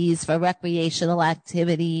JCCs for recreational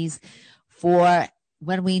activities, for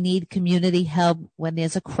when we need community help, when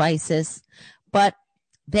there's a crisis. But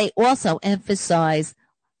they also emphasize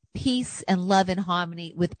peace and love and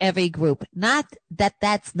harmony with every group. Not that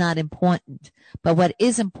that's not important, but what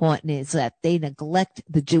is important is that they neglect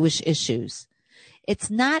the Jewish issues. It's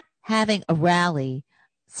not having a rally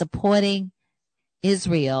supporting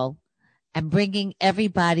Israel and bringing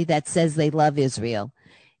everybody that says they love Israel.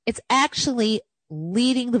 It's actually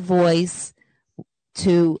leading the voice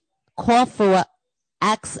to call for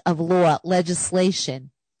acts of law,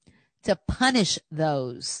 legislation, to punish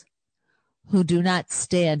those who do not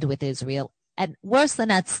stand with Israel. And worse than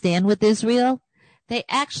not stand with Israel, they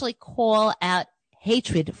actually call out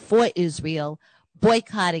hatred for Israel,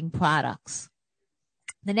 boycotting products.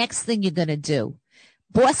 The next thing you're going to do,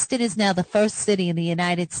 Boston is now the first city in the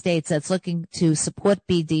United States that's looking to support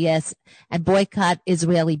BDS and boycott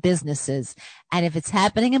Israeli businesses. And if it's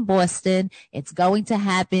happening in Boston, it's going to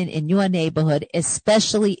happen in your neighborhood,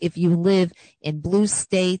 especially if you live in blue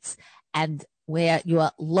states and where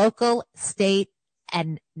your local, state,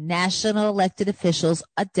 and national elected officials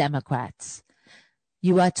are Democrats.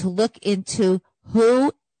 You are to look into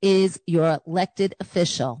who is your elected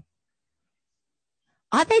official.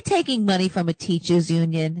 Are they taking money from a teachers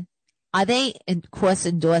union? Are they, of course,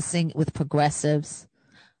 endorsing with progressives?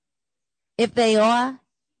 If they are,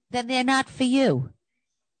 then they're not for you.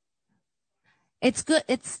 It's good.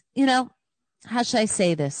 It's, how should I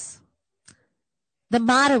say this? The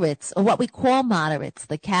moderates, or what we call moderates,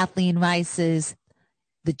 the Kathleen Rices,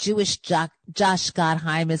 the Jewish Josh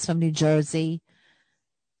Gottheimers from New Jersey,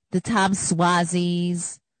 the Tom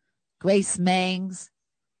Swazis, Grace Mangs.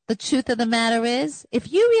 The truth of the matter is,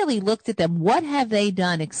 if you really looked at them, what have they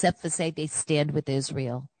done except for say they stand with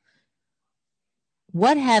Israel?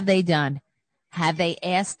 What have they done? Have they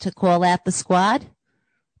asked to call out the squad?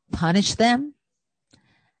 Punish them?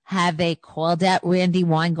 Have they called out Randy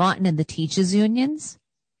Weingarten and the teachers unions?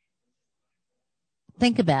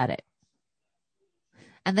 Think about it.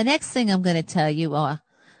 And the next thing I'm going to tell you,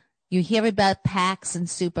 you hear about PACs and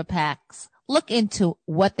super PACs. Look into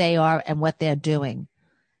what they are and what they're doing.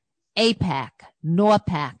 AIPAC,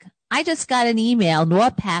 NORPAC. I just got an email.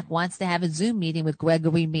 NORPAC wants to have a Zoom meeting with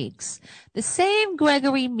Gregory Meeks. The same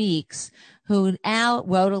Gregory Meeks who now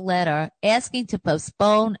wrote a letter asking to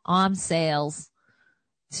postpone arms sales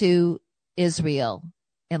to Israel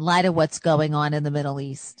in light of what's going on in the Middle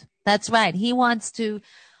East. That's right. He wants to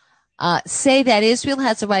say that Israel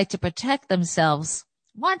has a right to protect themselves,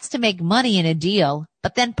 wants to make money in a deal,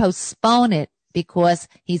 but then postpone it because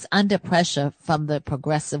he's under pressure from the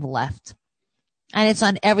progressive left. And it's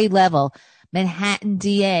on every level. Manhattan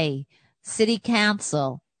DA, city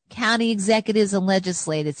council, county executives and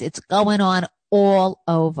legislators. It's going on all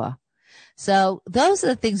over. So those are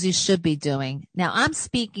the things you should be doing. Now, I'm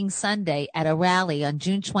speaking Sunday at a rally on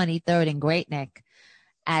June 23rd in Great Neck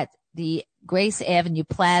at the Grace Avenue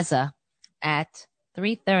Plaza at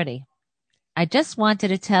 3:30. I just wanted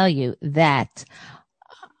to tell you that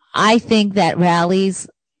I think that rallies,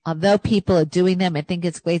 although people are doing them, I think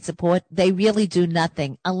it's great support. They really do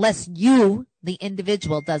nothing unless you, the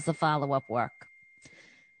individual, does the follow-up work.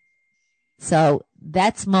 So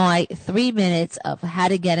that's my 3 minutes of how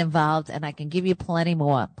to get involved, and I can give you plenty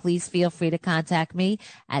more. Please feel free to contact me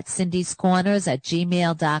at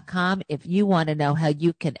cindyscorners@gmail.com if you want to know how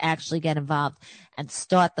you can actually get involved and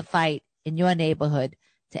start the fight in your neighborhood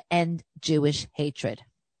to end Jewish hatred.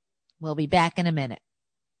 We'll be back in a minute.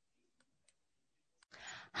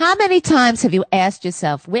 How many times have you asked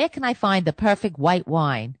yourself, where can I find the perfect white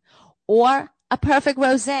wine or a perfect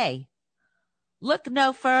rosé? Look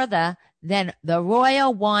no further than the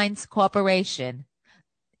Royal Wines Corporation,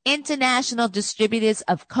 international distributors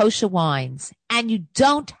of kosher wines, and you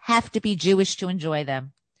don't have to be Jewish to enjoy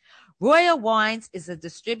them. Royal Wines is a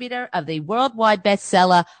distributor of the worldwide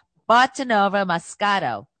bestseller Bartonova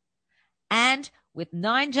Moscato, and with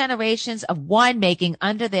 9 generations of winemaking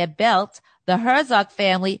under their belt, the Herzog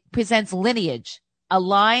family presents Lineage, a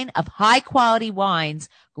line of high-quality wines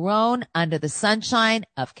grown under the sunshine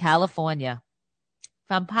of California.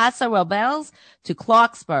 From Paso Robles to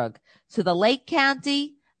Clarksburg to the Lake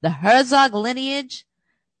County, the Herzog Lineage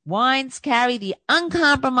wines carry the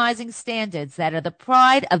uncompromising standards that are the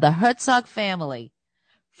pride of the Herzog family.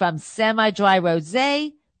 From semi-dry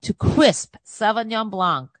rosé to crisp Sauvignon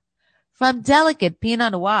Blanc, from delicate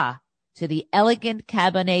Pinot Noir to the elegant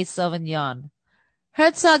Cabernet Sauvignon.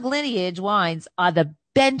 Herzog Lineage wines are the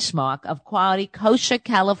benchmark of quality kosher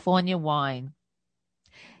California wine.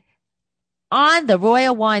 On the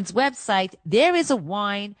Royal Wines website, there is a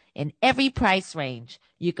wine in every price range.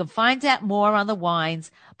 You can find out more on the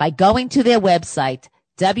wines by going to their website,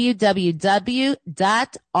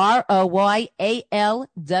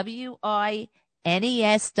 www.royalwine.com.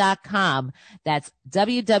 www.royalwines.com. That's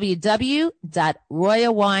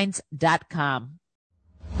www.royalwines.com.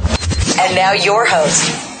 And now your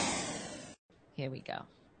host. Here we go.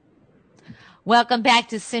 Welcome back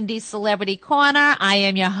to Cindy's Celebrity Corner. I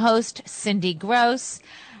am your host, Cindy Gross.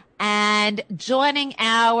 And joining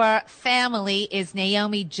our family is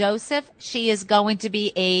Naomi Joseph. She is going to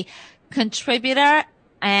be a contributor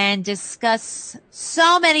and discuss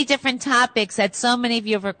so many different topics that so many of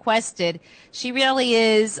you have requested. She really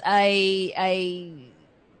is a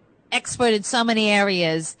expert in so many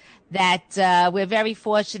areas that we're very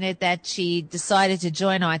fortunate that she decided to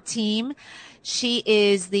join our team. She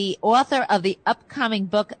is the author of the upcoming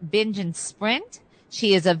book, Binge and Sprint.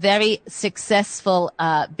 She is a very successful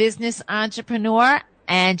business entrepreneur,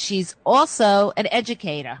 and she's also an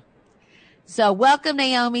educator. So welcome,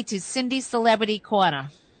 Naomi, to Cindy's Celebrity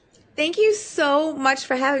Corner. Thank you so much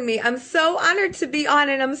for having me. I'm so honored to be on,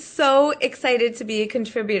 and I'm so excited to be a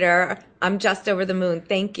contributor. I'm just over the moon.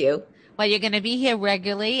 Thank you. Well, you're going to be here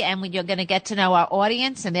regularly, and you're going to get to know our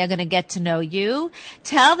audience, and they're going to get to know you.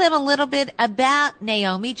 Tell them a little bit about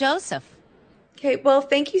Naomi Joseph. Okay, well,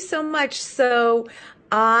 thank you so much. So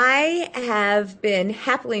I have been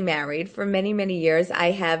happily married for many, many years.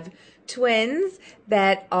 I have twins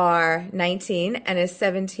that are 19 and a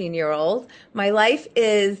 17-year-old. My life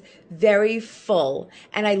is very full,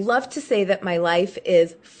 and I love to say that my life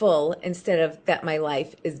is full instead of that my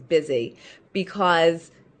life is busy,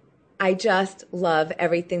 because I just love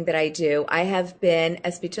everything that I do. I have been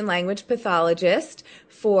a speech and language pathologist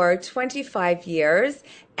for 25 years,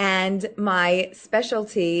 and my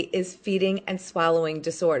specialty is feeding and swallowing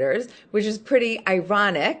disorders, which is pretty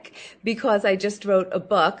ironic because I just wrote a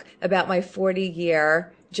book about my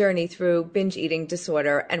 40-year journey through binge eating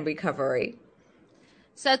disorder and recovery.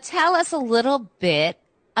 So tell us a little bit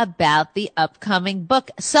about the upcoming book.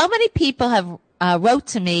 So many people have wrote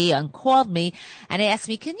to me and called me and asked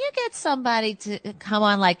me, can you get somebody to come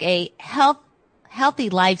on like a healthy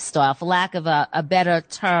lifestyle, for lack of a better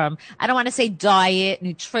term? I don't want to say diet,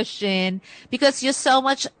 nutrition, because you're so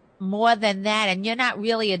much more than that, and you're not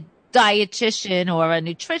really a dietitian or a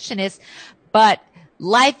nutritionist, but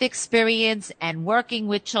life experience and working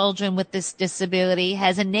with children with this disability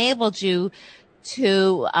has enabled you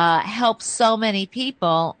to help so many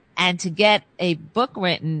people. And to get a book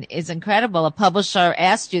written is incredible. A publisher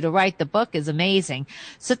asked you to write the book is amazing.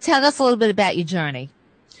 So tell us a little bit about your journey.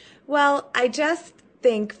 Well, I just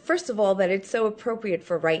think, first of all, that it's so appropriate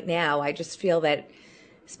for right now. I just feel that,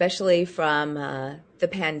 especially from the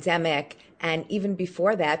pandemic and even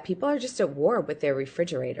before that, people are just at war with their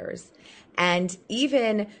refrigerators. And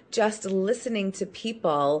even just listening to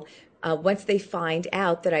people, once they find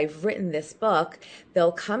out that I've written this book,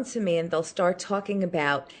 they'll come to me and they'll start talking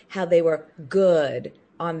about how they were good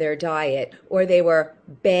on their diet or they were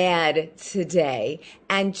bad today.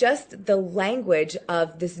 And just the language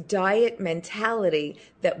of this diet mentality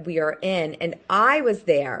that we are in. And I was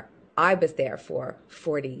there for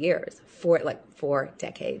 40 years, for 4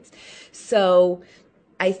 decades. So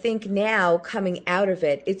I think now coming out of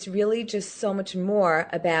it, it's really just so much more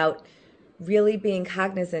about really being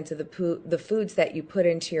cognizant of the foods that you put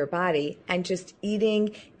into your body and just eating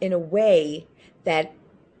in a way that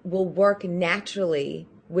will work naturally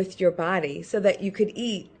with your body so that you could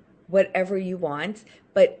eat whatever you want,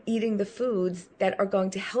 but eating the foods that are going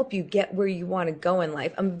to help you get where you want to go in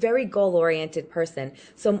life. I'm a very goal-oriented person,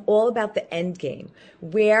 so I'm all about the end game.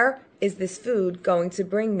 Where is this food going to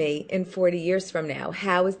bring me in 40 years from now?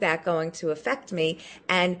 How is that going to affect me?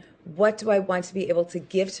 And what do I want to be able to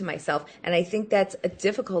give to myself? And I think that's a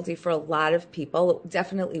difficulty for a lot of people. It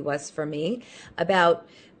definitely was for me, about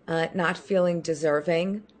not feeling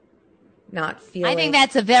deserving, not feeling... I think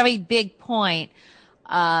that's a very big point.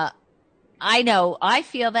 I know I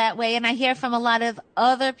feel that way, and I hear from a lot of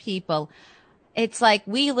other people. It's like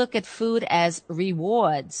we look at food as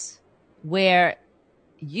rewards, where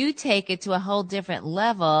you take it to a whole different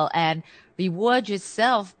level and reward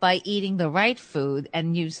yourself by eating the right food,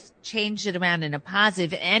 and you change it around in a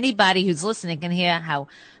positive. Anybody who's listening can hear how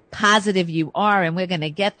positive you are, and we're going to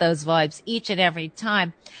get those vibes each and every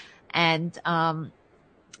time. And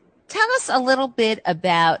tell us a little bit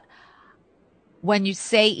about when you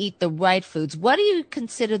say eat the right foods. What do you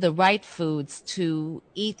consider the right foods to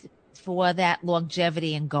eat for that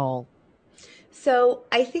longevity and goal? So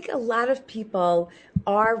I think a lot of people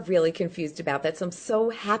are really confused about that. So I'm so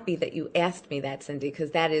happy that you asked me that, Cindy,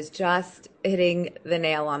 because that is just hitting the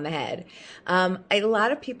nail on the head. A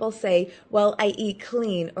lot of people say, well, I eat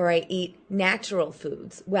clean or I eat natural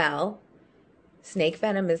foods. Well, snake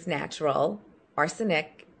venom is natural.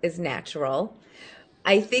 Arsenic is natural.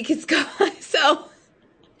 I think it's gone. So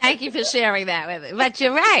thank you for sharing that with me. But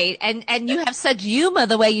you're right. And you have such humor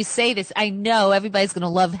the way you say this. I know everybody's going to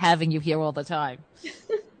love having you here all the time.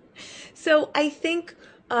 So I think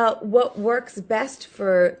what works best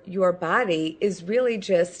for your body is really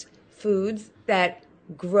just foods that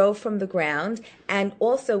grow from the ground, and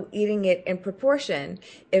also eating it in proportion.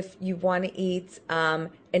 If you want to eat an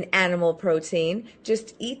animal protein,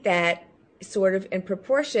 just eat that sort of in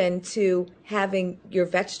proportion to having your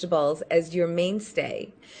vegetables as your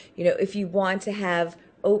mainstay. You know, if you want to have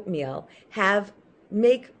oatmeal,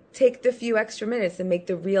 take the few extra minutes and make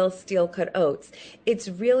the real steel cut oats. It's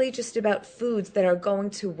really just about foods that are going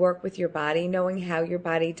to work with your body, knowing how your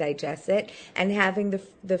body digests it, and having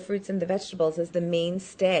the fruits and the vegetables as the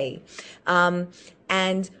mainstay.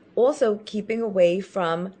 And also keeping away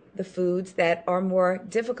from the foods that are more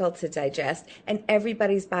difficult to digest. And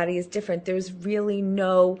everybody's body is different. There's really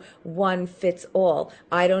no one fits all.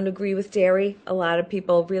 I don't agree with dairy. A lot of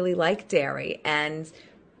people really like dairy, and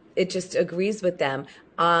it just agrees with them.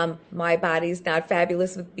 My body's not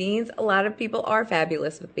fabulous with beans. A lot of people are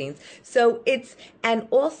fabulous with beans. So and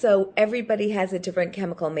also everybody has a different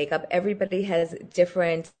chemical makeup. Everybody has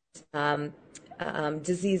different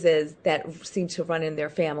diseases that seem to run in their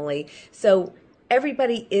family. So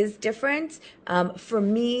everybody is different. For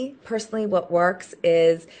me personally, what works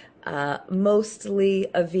is mostly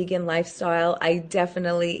a vegan lifestyle. I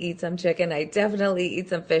definitely eat some chicken. I definitely eat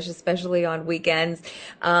some fish, especially on weekends.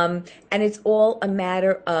 And it's all a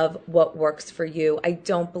matter of what works for you. I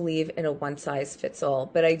don't believe in a one size fits all,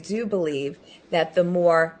 but I do believe that the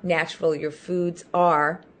more natural your foods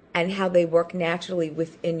are and how they work naturally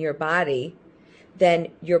within your body, then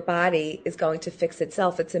your body is going to fix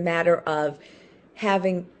itself. It's a matter of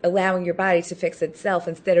allowing your body to fix itself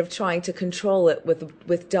instead of trying to control it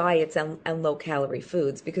with diets and low calorie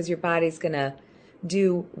foods, because your body's going to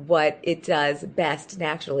do what it does best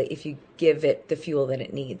naturally if you give it the fuel that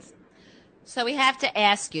it needs. So we have to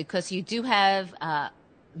ask you, because you do have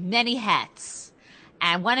many hats,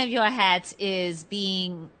 and one of your hats is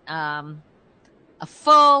being a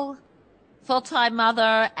full-time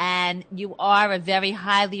mother, and you are a very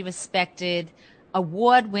highly respected,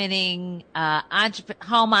 award-winning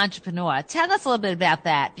home entrepreneur. Tell us a little bit about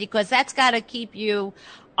that, because that's got to keep you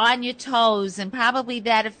on your toes, and probably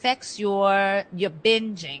that affects your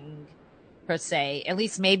binging per se, at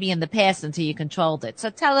least maybe in the past until you controlled it. So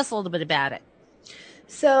tell us a little bit about it.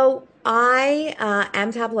 So I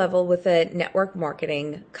am top level with a network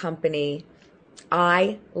marketing company.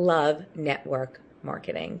 I love network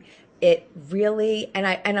marketing. It really, and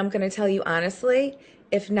I'm going to tell you honestly,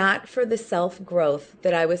 if not for the self-growth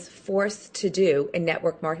that I was forced to do in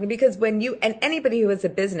network marketing, because and anybody who has a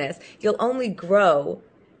business, your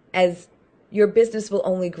business will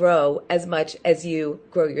only grow as much as you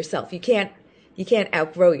grow yourself. You can't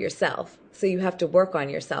outgrow yourself. So you have to work on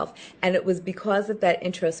yourself. And it was because of that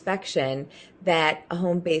introspection that a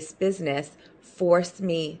home-based business forced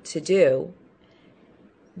me to do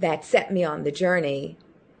that set me on the journey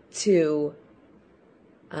to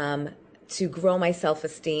grow my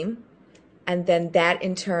self-esteem. And then that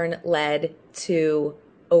in turn led to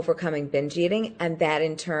overcoming binge eating. And that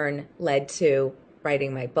in turn led to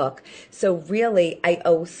writing my book. So really, I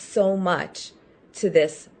owe so much to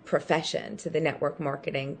this profession, to the network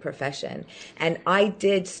marketing profession. And I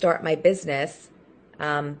did start my business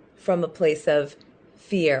from a place of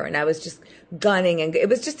fear. And I was just gunning. And it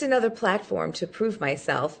was just another platform to prove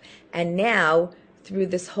myself. And now, through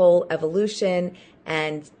this whole evolution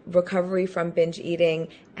and recovery from binge eating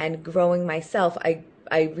and growing myself, I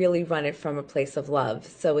really run it from a place of love.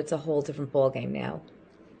 So it's a whole different ballgame now.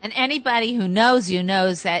 And anybody who knows you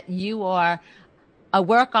knows that you are a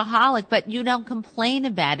workaholic, but you don't complain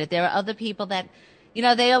about it. There are other people that,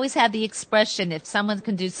 they always have the expression, if someone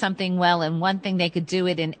can do something well in one thing, they could do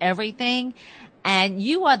it in everything. And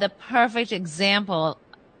you are the perfect example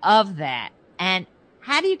of that. And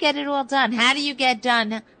how do you get it all done? How do you get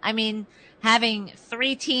done? I mean, having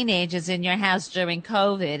 3 teenagers in your house during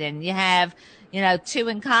COVID, and you have, 2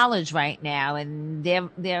 in college right now, and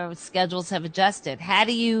their schedules have adjusted. How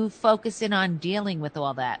do you focus in on dealing with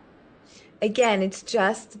all that? Again, it's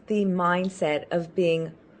just the mindset of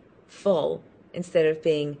being full instead of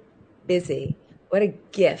being busy. What a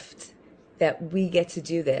gift that we get to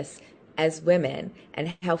do this as women,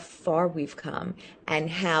 and how far we've come, and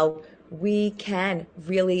how we can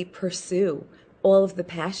really pursue all of the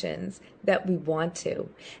passions that we want to.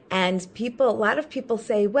 And a lot of people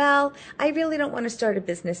say, well, I really don't want to start a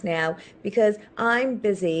business now because I'm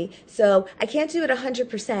busy, so I can't do it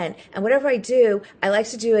 100%. And whatever I do, I like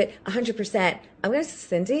to do it 100%. I'm going to say,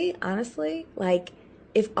 Cindy, honestly,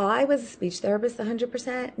 if I was a speech therapist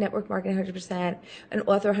 100%, network marketing 100%, an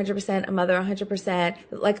author 100%, a mother 100%,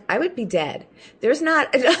 like I would be dead. There's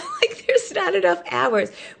not there's not enough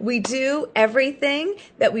hours. We do everything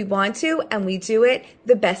that we want to, and we do it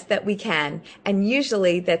the best that we can. And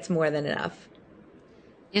usually that's more than enough.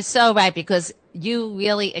 You're so right, because you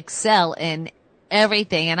really excel in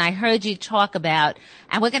everything. And I heard you talk about,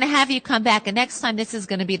 and we're going to have you come back, and next time this is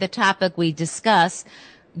going to be the topic we discuss.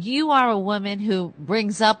 You are a woman who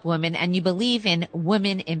brings up women, and you believe in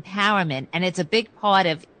women empowerment. And it's a big part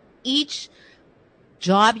of each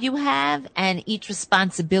job you have and each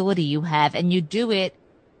responsibility you have. And you do it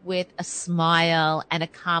with a smile and a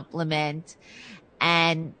compliment.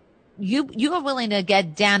 And you are willing to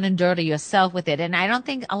get down and dirty yourself with it. And I don't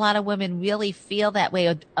think a lot of women really feel that way.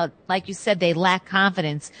 Or like you said, they lack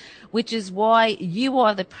confidence, which is why you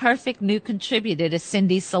are the perfect new contributor to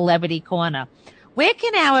Cindy's Celebrity Corner. Where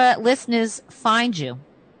can our listeners find you?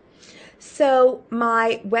 So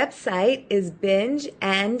my website is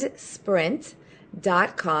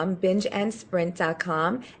bingeandsprint.com,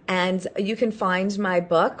 bingeandsprint.com. And you can find my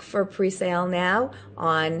book for pre-sale now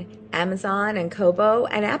on Amazon and Kobo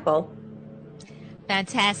and Apple.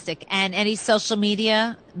 Fantastic. And any social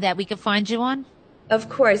media that we can find you on? Of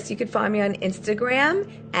course, you can find me on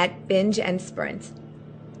Instagram at bingeandsprint.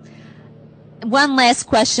 One last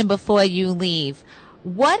question before you leave.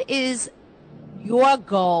 What is your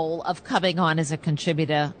goal of coming on as a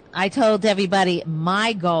contributor? I told everybody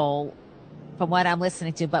my goal from what I'm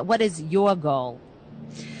listening to, but what is your goal?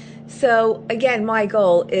 So again, my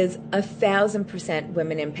goal is 1,000%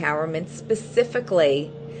 women empowerment,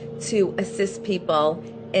 specifically to assist people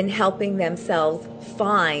in helping themselves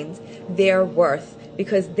find their worth,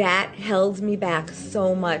 because that held me back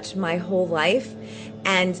so much my whole life.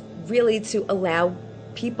 And really to allow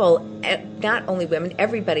people, not only women,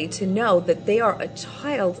 everybody, to know that they are a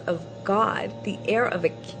child of God, the heir of a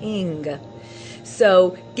king.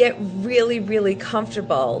 So get really, really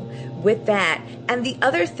comfortable with that. And the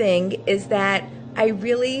other thing is that I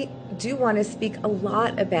really do want to speak a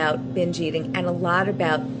lot about binge eating and a lot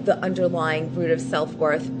about the underlying root of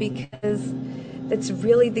self-worth, because that's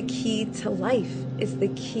really the key to life. It's the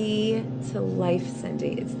key to life,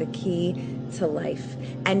 Cindy. It's the key to life.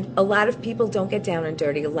 And a lot of people don't get down and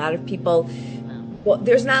dirty. A lot of people, well,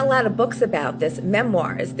 there's not a lot of books about this.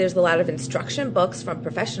 Memoirs. There's a lot of instruction books from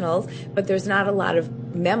professionals, but there's not a lot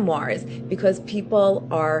of memoirs because people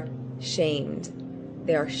are shamed.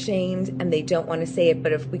 They are shamed and they don't want to say it.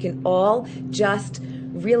 But if we can all just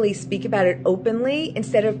really speak about it openly,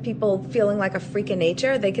 instead of people feeling like a freak of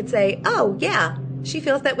nature, they could say, oh, yeah, she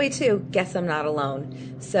feels that way too. Guess I'm not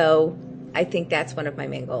alone. So I think that's one of my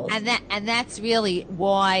main goals. And that's really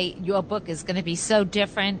why your book is going to be so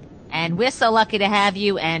different. And we're so lucky to have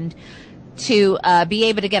you and to be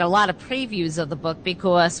able to get a lot of previews of the book,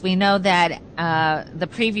 because we know that the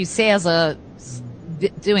preview sales are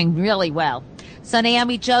doing really well. So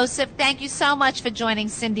Naomi Joseph, thank you so much for joining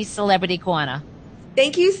Cindy's Celebrity Corner.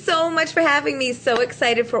 Thank you so much for having me. So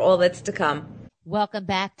excited for all that's to come. Welcome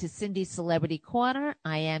back to Cindy's Celebrity Corner.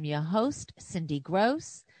 I am your host, Cindy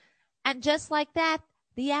Gross. And just like that,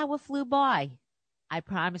 the hour flew by. I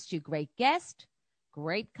promised you great guest,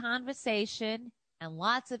 great conversation, and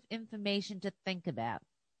lots of information to think about.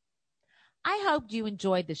 I hoped you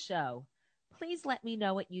enjoyed the show. Please let me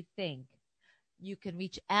know what you think. You can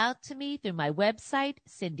reach out to me through my website,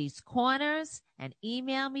 Cindy's Corners, and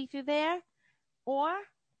email me through there. Or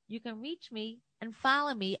you can reach me and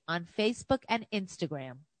follow me on Facebook and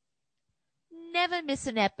Instagram. Never miss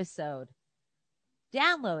an episode.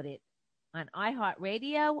 Download it on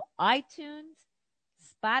iHeartRadio, iTunes,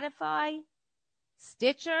 Spotify,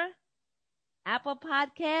 Stitcher, Apple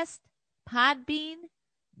Podcast, Podbean,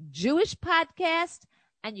 Jewish Podcast,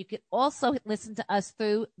 and you can also listen to us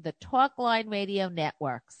through the Talkline Radio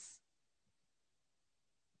networks.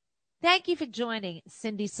 Thank you for joining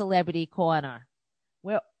Cindy's Celebrity Corner,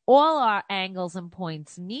 where all our angles and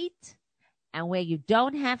points meet and where you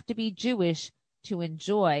don't have to be Jewish to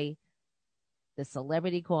enjoy the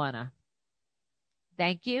Celebrity Corner.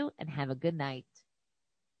 Thank you and have a good night.